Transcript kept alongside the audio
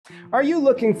Are you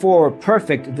looking for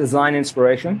perfect design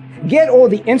inspiration? Get all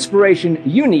the inspiration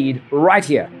you need right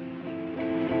here.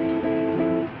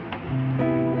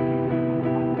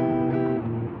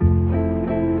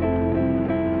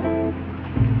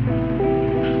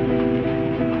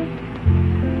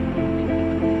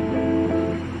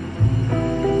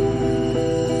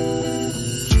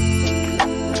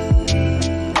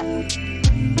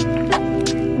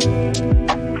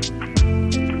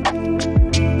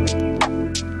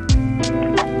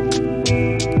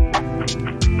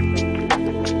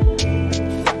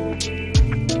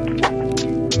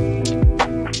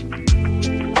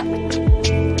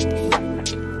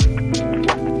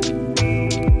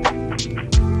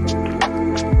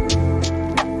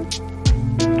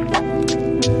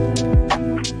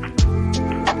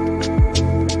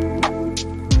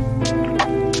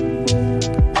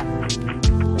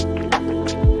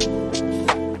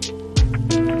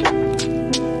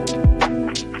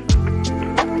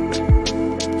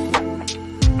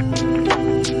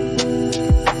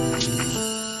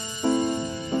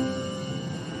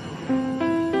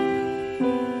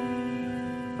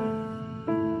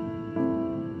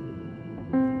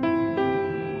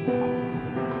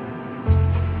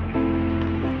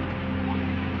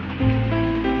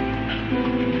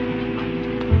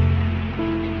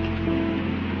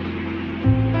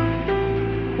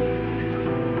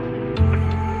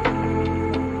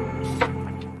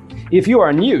 If you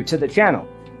are new to the channel,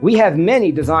 we have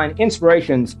many design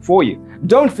inspirations for you.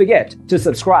 Don't forget to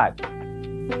subscribe.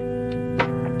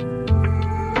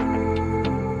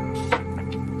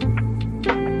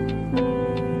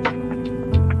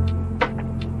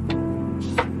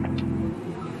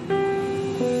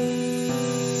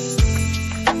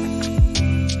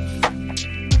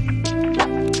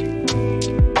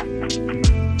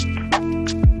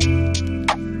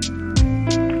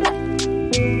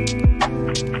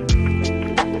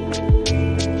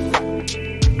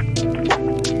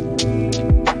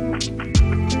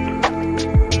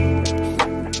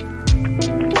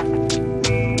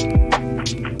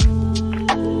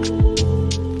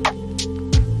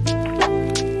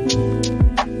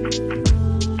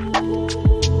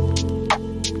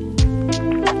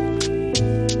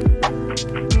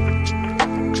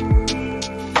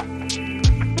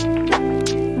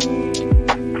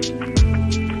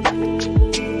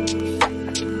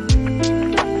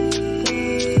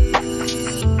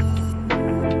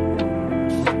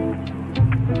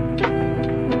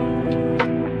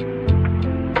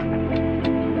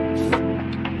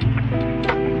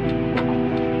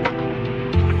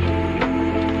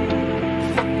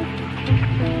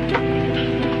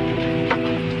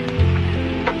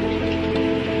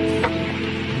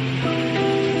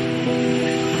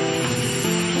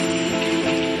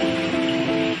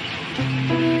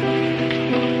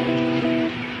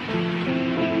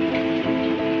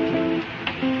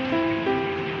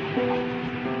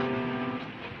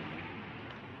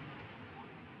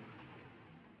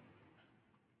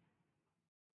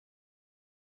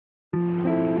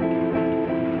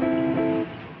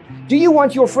 Do you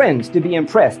want your friends to be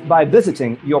impressed by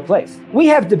visiting your place? We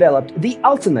have developed the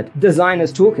ultimate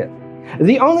designer's toolkit.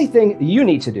 The only thing you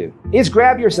need to do is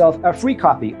grab yourself a free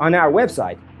copy on our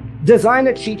website,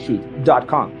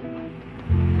 designercheatsheet.com.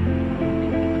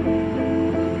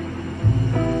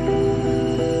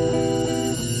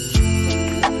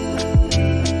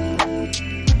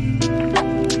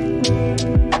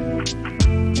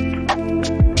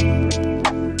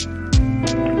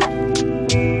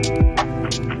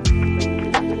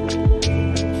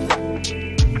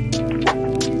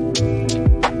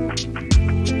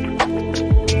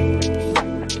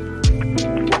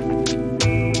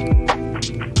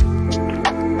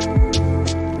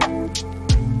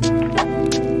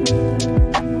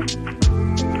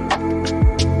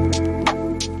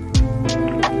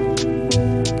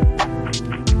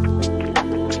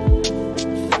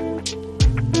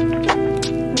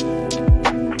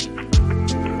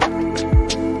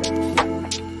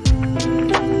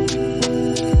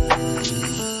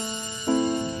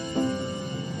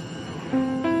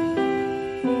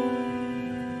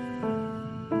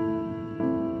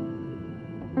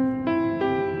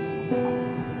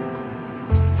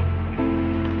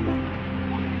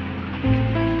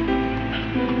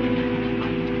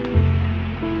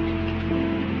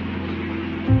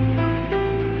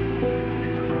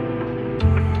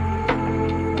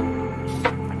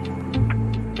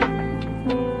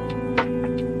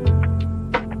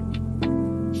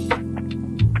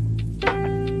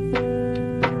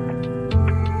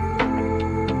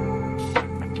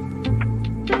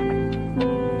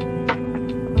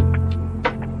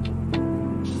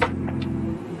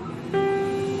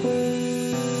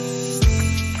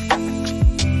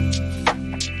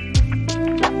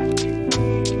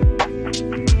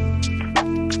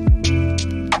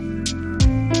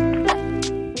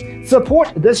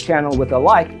 Support this channel with a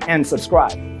like and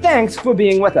subscribe. Thanks for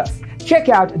being with us. Check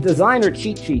out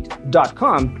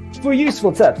designercheatsheet.com for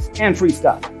useful tips and free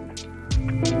stuff.